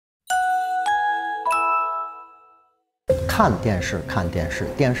看电视，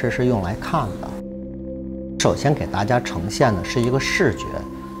电视是用来看的。首先给大家呈现的是一个视觉，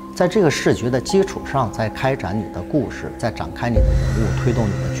在这个视觉的基础上，再开展你的故事，再展开你的人物，推动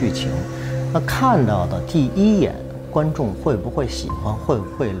你的剧情。那看到的第一眼，观众会不会喜欢，会不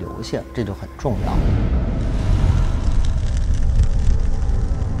会留下，这就很重要。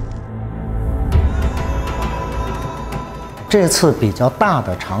这次比较大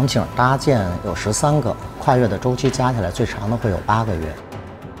的场景搭建有13个，跨越的周期加起来最长的会有8个月。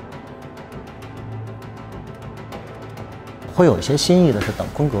会有一些新意的是等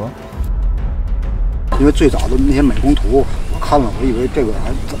空格，因为最早的那些美工图我看了，我以为这个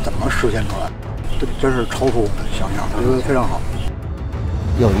还怎么实现出来，这真是超出我的想象，我觉得非常好。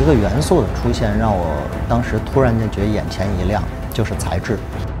有一个元素的出现让我当时突然间觉得眼前一亮，就是材质。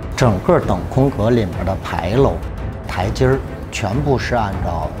整个等空格里面的牌楼、台阶儿全部是按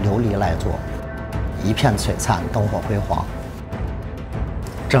照琉璃来做，一片璀璨，灯火辉煌。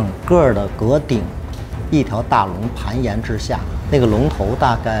整个的阁顶，一条大龙盘延至下，那个龙头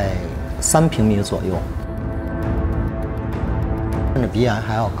大概3平米左右，甚至比俺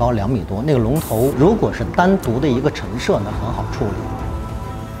还要高2米多。那个龙头如果是单独的一个陈设，那很好处理。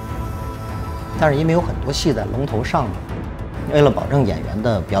但是因为有很多戏在龙头上面，为了保证演员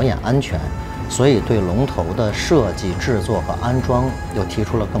的表演安全，所以对龙头的设计、制作和安装又提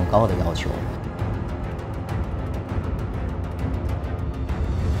出了更高的要求。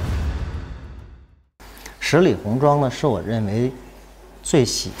十里红妆呢，是我认为最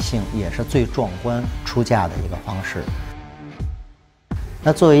喜庆也是最壮观出嫁的一个方式。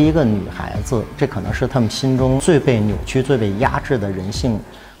那作为一个女孩子，这可能是她们心中最被扭曲、最被压制的人性。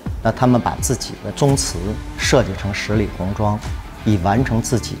那她们把自己的宗祠设计成十里红妆，以完成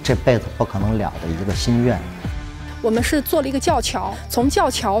自己这辈子不可能了的一个心愿。我们是做了一个轿桥，从轿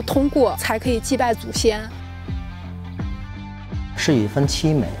桥通过才可以祭拜祖先。是一分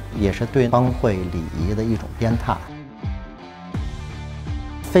凄美，也是对帮会礼仪的一种鞭挞。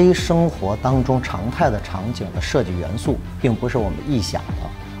非生活当中常态的场景的设计元素，并不是我们臆想的，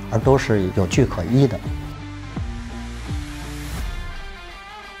而都是有据可依的。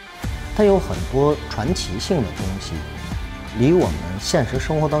它有很多传奇性的东西，离我们现实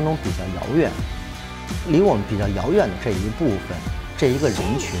生活当中比较遥远，离我们比较遥远的这一部分，这一个人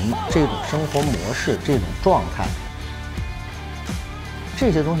群，这种生活模式，这种状态。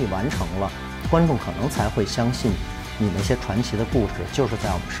这些东西完成了，观众可能才会相信你那些传奇的故事就是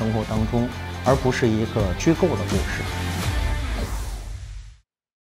在我们生活当中，而不是一个虚构的故事。